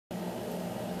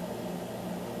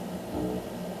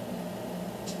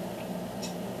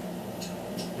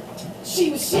She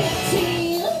was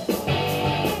 17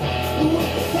 with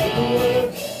the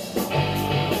paperwork,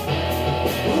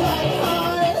 right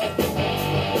hard,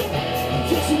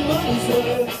 get your money's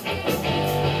worth.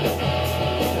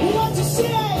 What you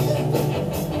say,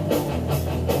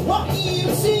 what you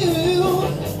do,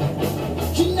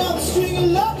 you know the string of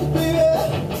luck, baby,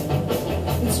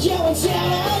 it's going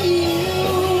down on you.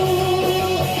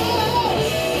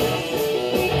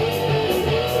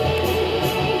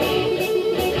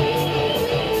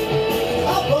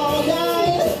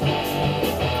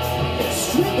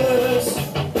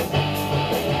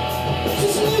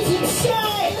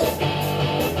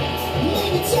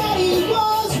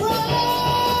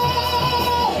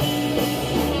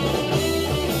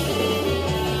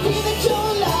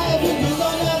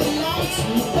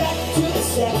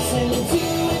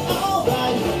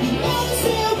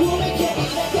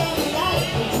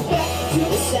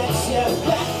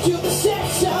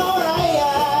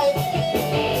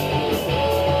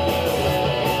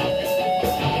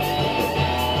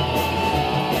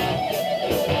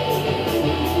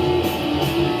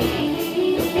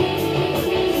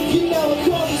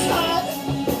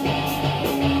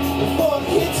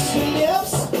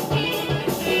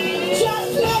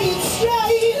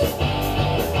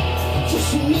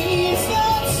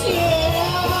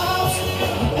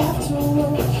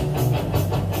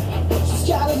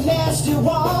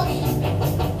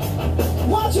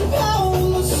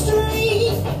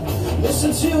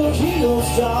 Listen to her heels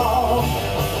fall.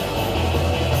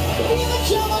 Feel it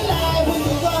come alive when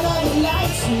you run out of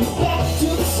lights. And back to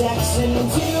the sex and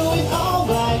do it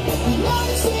alright. You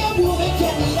understand woman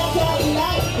can't be like out of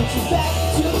light. But you're back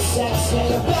to the sex and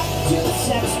you're back to the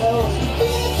sex. Oh,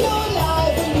 feel it come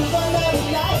alive when you run out of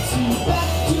lights. And back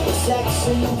to the sex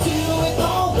and do it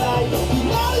alright. You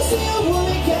understand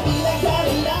woman can't be like out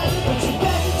of light. But you're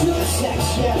back to the sex,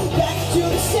 yeah, back to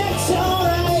the sex, alright.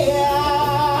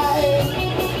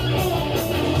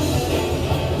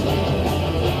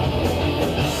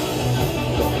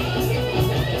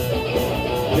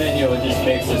 It just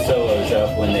makes the solos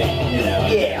up when they, you know.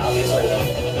 Yeah, obviously.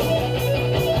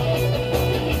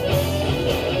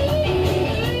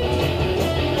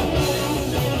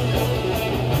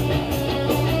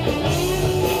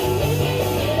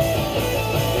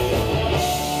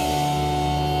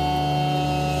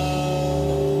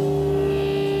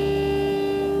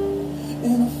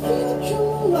 And I feel it come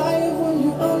alive when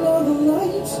you're under the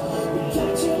lights. We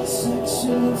got to the sex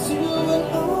and do it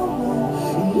all right.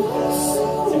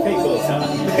 Pretty cool song.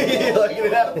 You're looking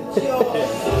it up. Back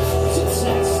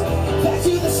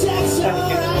to the sex,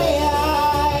 alright.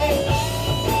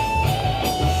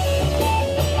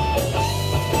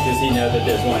 Does he know that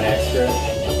there's one extra?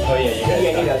 Oh yeah, you guys.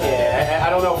 Yeah, he does. Yeah, I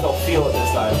don't know if they'll feel it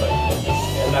this time, but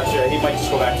I'm not sure. He might just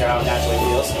go back to how it naturally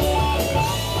feels.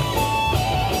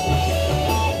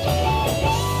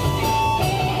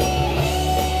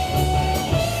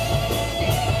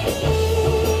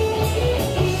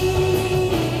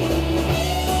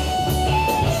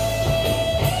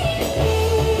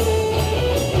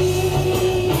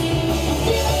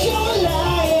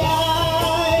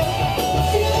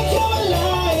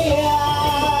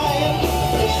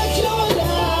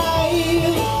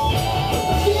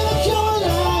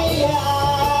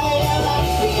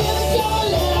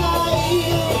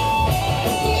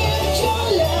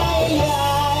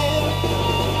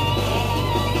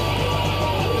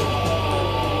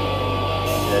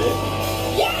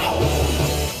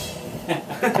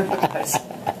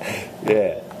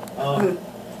 Yeah.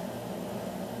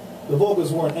 The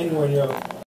vocals weren't anywhere near